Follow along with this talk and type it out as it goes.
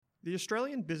The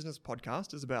Australian Business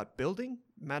Podcast is about building,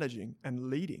 managing,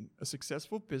 and leading a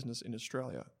successful business in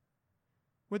Australia.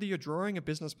 Whether you're drawing a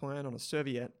business plan on a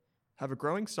serviette, have a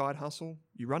growing side hustle,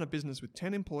 you run a business with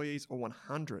 10 employees or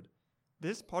 100,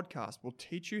 this podcast will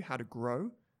teach you how to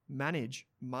grow, manage,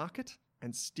 market,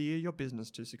 and steer your business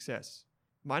to success.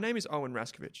 My name is Owen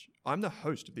Raskovich. I'm the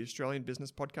host of the Australian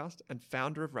Business Podcast and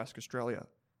founder of Rask Australia,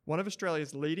 one of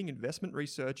Australia's leading investment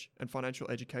research and financial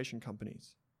education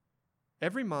companies.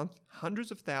 Every month,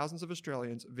 hundreds of thousands of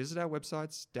Australians visit our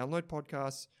websites, download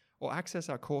podcasts, or access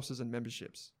our courses and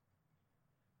memberships.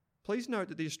 Please note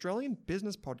that the Australian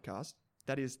Business Podcast,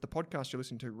 that is, the podcast you're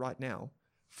listening to right now,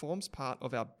 forms part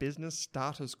of our Business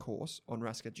Starters course on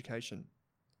Rask Education.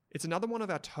 It's another one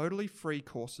of our totally free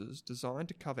courses designed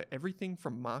to cover everything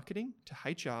from marketing to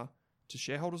HR to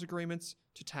shareholders agreements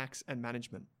to tax and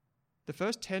management. The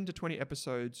first 10 to 20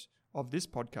 episodes of this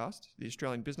podcast, the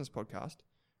Australian Business Podcast,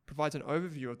 provides an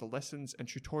overview of the lessons and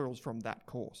tutorials from that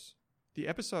course. The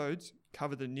episodes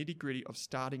cover the nitty-gritty of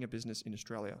starting a business in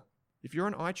Australia. If you're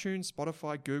on iTunes,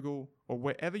 Spotify, Google, or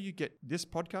wherever you get this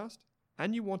podcast,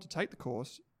 and you want to take the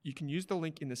course, you can use the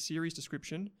link in the series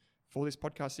description for this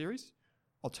podcast series.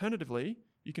 Alternatively,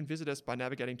 you can visit us by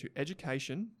navigating to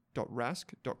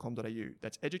education.rask.com.au.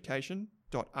 That's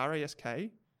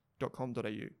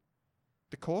education.rask.com.au.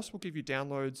 The course will give you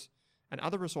downloads and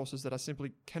other resources that I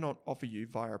simply cannot offer you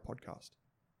via a podcast.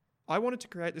 I wanted to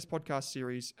create this podcast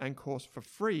series and course for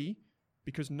free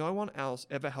because no one else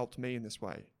ever helped me in this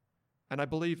way. And I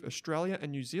believe Australia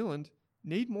and New Zealand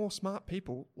need more smart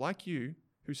people like you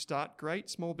who start great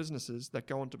small businesses that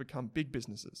go on to become big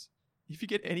businesses. If you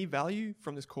get any value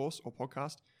from this course or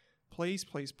podcast, please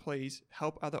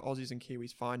help other Aussies and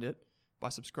Kiwis find it by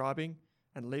subscribing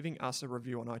and leaving us a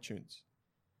review on iTunes.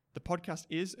 The podcast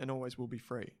is and always will be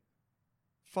free.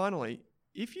 Finally,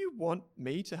 if you want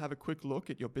me to have a quick look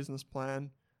at your business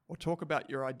plan or talk about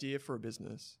your idea for a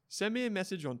business, send me a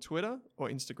message on Twitter or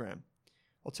Instagram.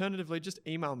 Alternatively, just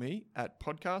email me at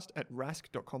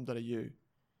podcast@rask.com.au.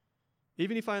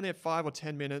 Even if I only have 5 or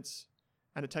 10 minutes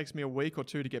and it takes me a week or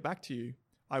two to get back to you,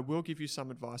 I will give you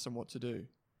some advice on what to do.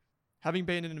 Having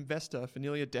been an investor for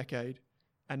nearly a decade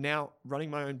and now running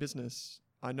my own business,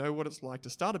 I know what it's like to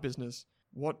start a business,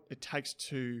 what it takes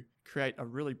to create a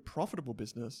really profitable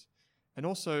business, and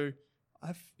also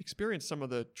I've experienced some of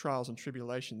the trials and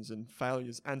tribulations and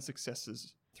failures and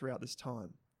successes throughout this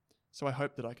time. So I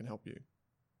hope that I can help you.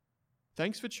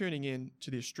 Thanks for tuning in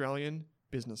to the Australian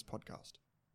Business Podcast.